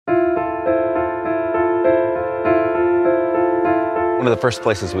One of the first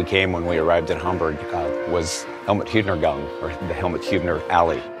places we came when we arrived in Hamburg was Helmuth Hübener Gang, or the Helmuth Hübener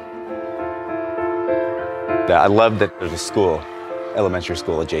Alley. I love that there's a school, elementary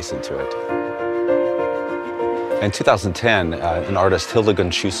school adjacent to it. In 2010, an artist,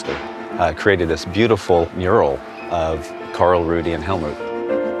 Hildegard Schuster, created this beautiful mural of Karl, Rudy, and Helmuth.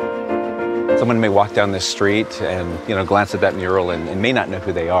 Someone may walk down this street and glance at that mural and may not know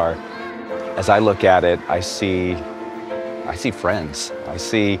who they are. As I look at it, I see friends. I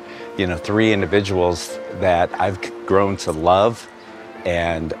see, three individuals that I've grown to love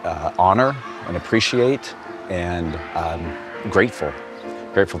and honor and appreciate, and grateful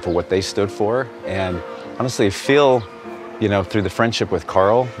for what they stood for. And honestly, I feel, through the friendship with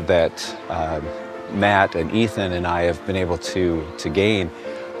Karl that Matt and Ethan and I have been able to gain,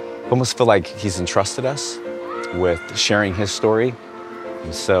 I almost feel like he's entrusted us with sharing his story.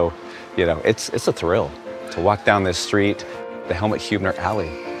 And so, it's a thrill to walk down this street, the Helmuth Hübener Alley,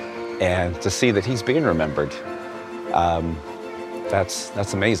 and to see that he's being remembered.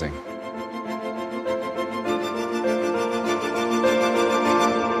 That's amazing.